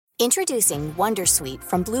Introducing Wondersuite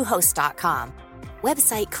from Bluehost.com.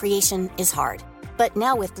 Website creation is hard, but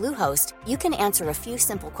now with Bluehost, you can answer a few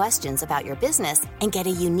simple questions about your business and get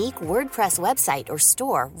a unique WordPress website or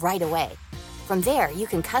store right away. From there, you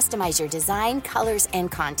can customize your design, colors,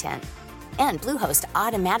 and content. And Bluehost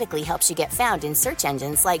automatically helps you get found in search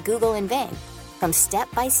engines like Google and Bing. From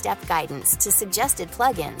step-by-step guidance to suggested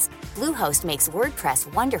plugins, Bluehost makes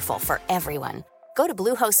WordPress wonderful for everyone. Go to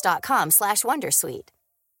bluehost.com/wondersuite.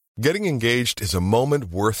 Getting engaged is a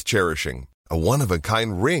moment worth cherishing. A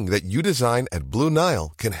one-of-a-kind ring that you design at Blue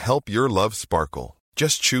Nile can help your love sparkle.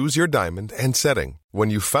 Just choose your diamond and setting. When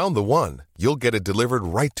you've found the one, you'll get it delivered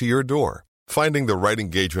right to your door. Finding the right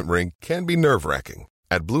engagement ring can be nerve-wracking.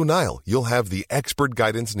 At Blue Nile, you'll have the expert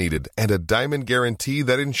guidance needed and a diamond guarantee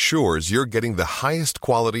that ensures you're getting the highest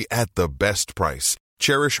quality at the best price.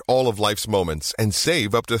 Cherish all of life's moments and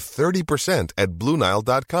save up to 30% at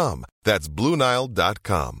BlueNile.com. That's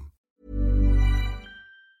BlueNile.com.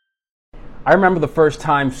 I remember the first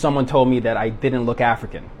time someone told me that I didn't look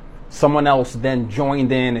African. Someone else then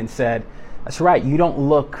joined in and said, "That's right, you don't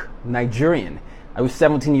look Nigerian." I was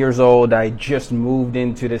 17 years old. I just moved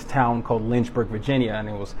into this town called Lynchburg, Virginia, and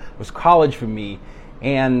it was college for me.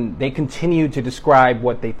 And they continued to describe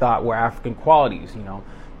what they thought were African qualities.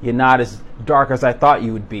 You're not as dark as I thought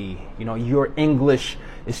you would be. Your English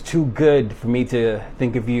is too good for me to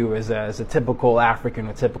think of you as a typical African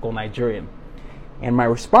or typical Nigerian. And my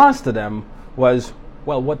response to them was,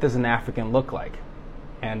 well, what does an African look like?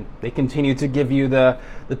 And they continue to give you the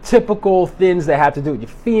typical things that have to do with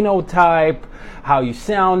your phenotype, how you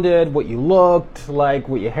sounded, what you looked like,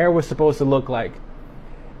 what your hair was supposed to look like.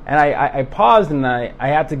 And I paused and I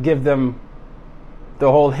had to give them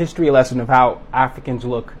the whole history lesson of how Africans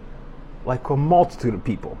look like a multitude of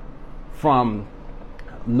people. From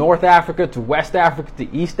North Africa to West Africa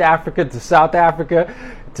to East Africa to South Africa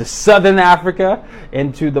to Southern Africa,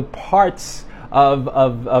 and to the parts of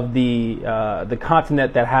the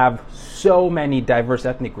continent that have so many diverse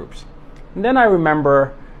ethnic groups. And then I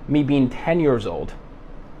remember me being 10 years old.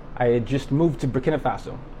 I had just moved to Burkina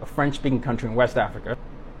Faso, a French-speaking country in West Africa.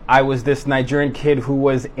 I was this Nigerian kid who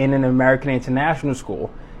was in an American international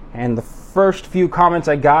school, and the first few comments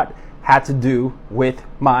I got had to do with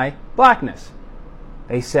my blackness.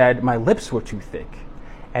 They said my lips were too thick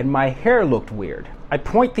and my hair looked weird. I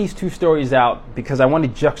point these two stories out because I want to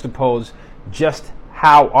juxtapose just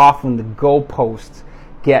how often the goalposts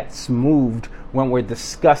gets moved when we're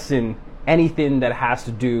discussing anything that has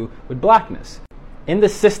to do with blackness. In the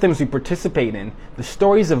systems we participate in, the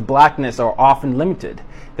stories of blackness are often limited.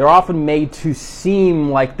 They're often made to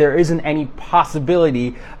seem like there isn't any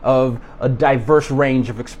possibility of a diverse range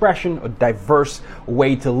of expression, a diverse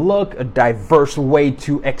way to look, a diverse way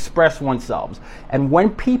to express oneself. And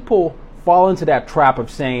when people fall into that trap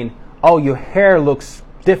of saying, oh, your hair looks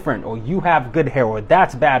different, or you have good hair, or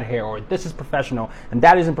that's bad hair, or this is professional and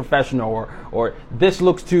that isn't professional, or this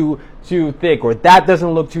looks too thick, or that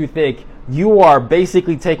doesn't look too thick, you are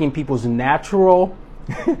basically taking people's natural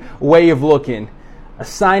way of looking,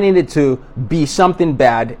 assigning it to be something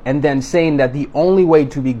bad, and then saying that the only way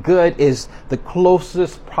to be good is the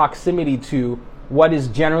closest proximity to what is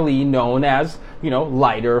generally known as,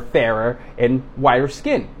 lighter, fairer, and whiter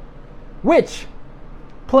skin, which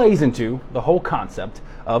plays into the whole concept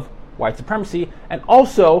of white supremacy and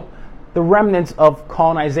also the remnants of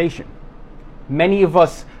colonization. Many of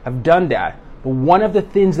us have done that, but one of the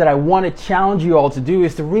things that I want to challenge you all to do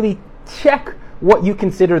is to really check what you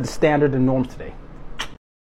consider the standard and norms today.